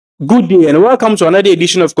Good day and welcome to another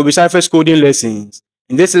edition of Kobicypher's coding lessons.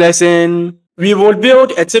 In this lesson, we will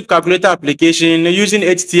build a tip calculator application using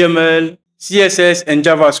HTML, CSS, and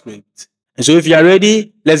JavaScript. And so if you are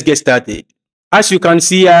ready, let's get started. As you can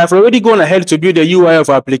see, I have already gone ahead to build the UI of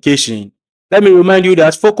our application. Let me remind you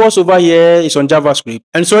that focus over here is on JavaScript.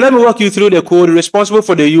 And so let me walk you through the code responsible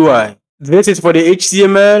for the UI. This is for the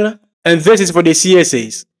HTML and this is for the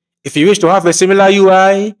CSS. If you wish to have a similar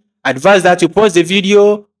UI, I advise that you pause the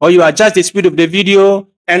video or you adjust the speed of the video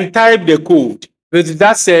and type the code. With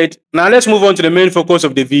that said, now let's move on to the main focus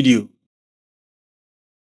of the video.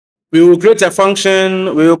 We will create a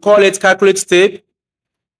function, we will call it calculateTip.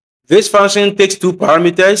 This function takes two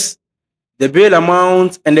parameters, the bail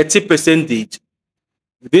amount and the tip percentage.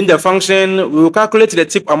 Within the function, we will calculate the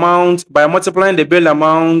tip amount by multiplying the bail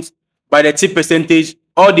amount by the tip percentage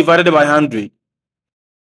or divided by 100.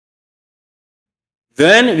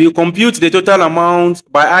 Then we compute the total amount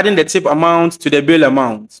by adding the tip amount to the bail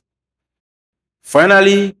amount.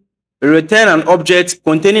 Finally, we return an object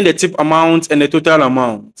containing the tip amount and the total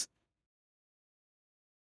amount.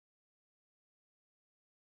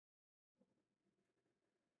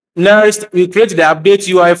 Next, we create the update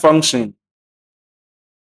UI function.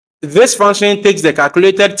 This function takes the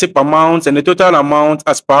calculated tip amount and the total amount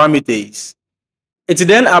as parameters. It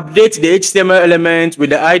then updates the HTML element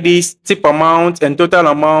with the IDs tip amount and total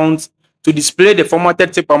amount to display the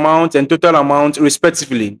formatted tip amount and total amount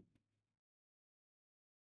respectively.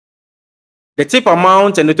 The tip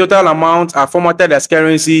amount and the total amount are formatted as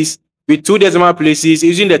currencies with 2 decimal places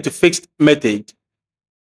using the toFixed method.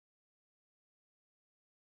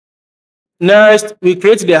 Next, we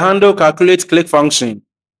create the handle calculate click function.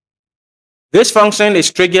 This function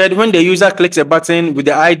is triggered when the user clicks a button with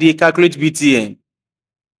the ID calculate BTN.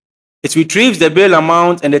 It retrieves the bail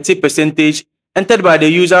amount and the tip percentage entered by the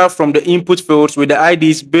user from the input fields with the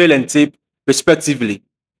IDs bail and tip respectively.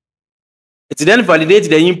 It then validates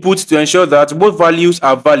the input to ensure that both values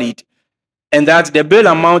are valid and that the bail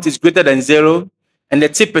amount is greater than 0 and the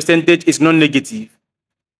tip percentage is non-negative.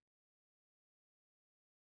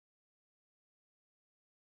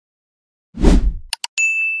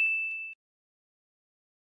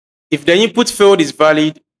 If the input field is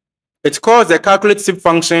valid, it calls the calculateTip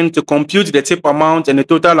function to compute the tip amount and the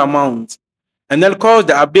total amount, and then calls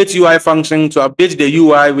the update UI function to update the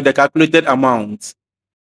UI with the calculated amount.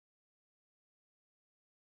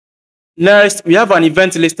 Next, we have an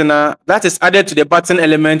event listener that is added to the button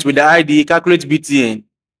element with the ID calculate BTN.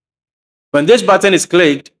 When this button is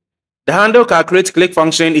clicked, the handle calculate click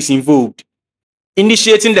function is invoked,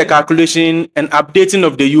 initiating the calculation and updating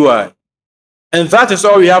of the UI. And that is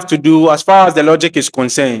all we have to do as far as the logic is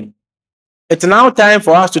concerned. It's now time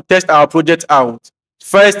for us to test our project out.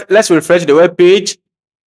 First, let's refresh the web page.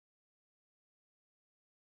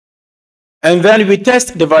 And then we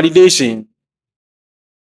test the validation.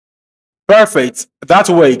 Perfect, that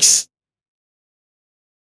works.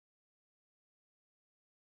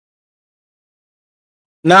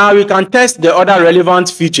 Now we can test the other relevant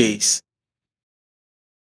features.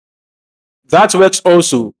 That works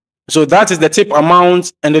also. So that is the tip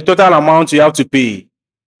amount and the total amount you have to pay.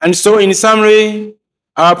 And so in summary,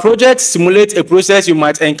 our project simulates a process you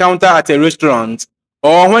might encounter at a restaurant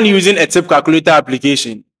or when using a tip calculator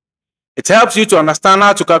application. It helps you to understand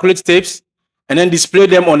how to calculate tips and then display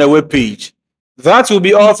them on a web page. That will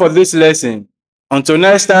be all for this lesson. Until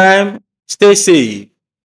next time, stay safe.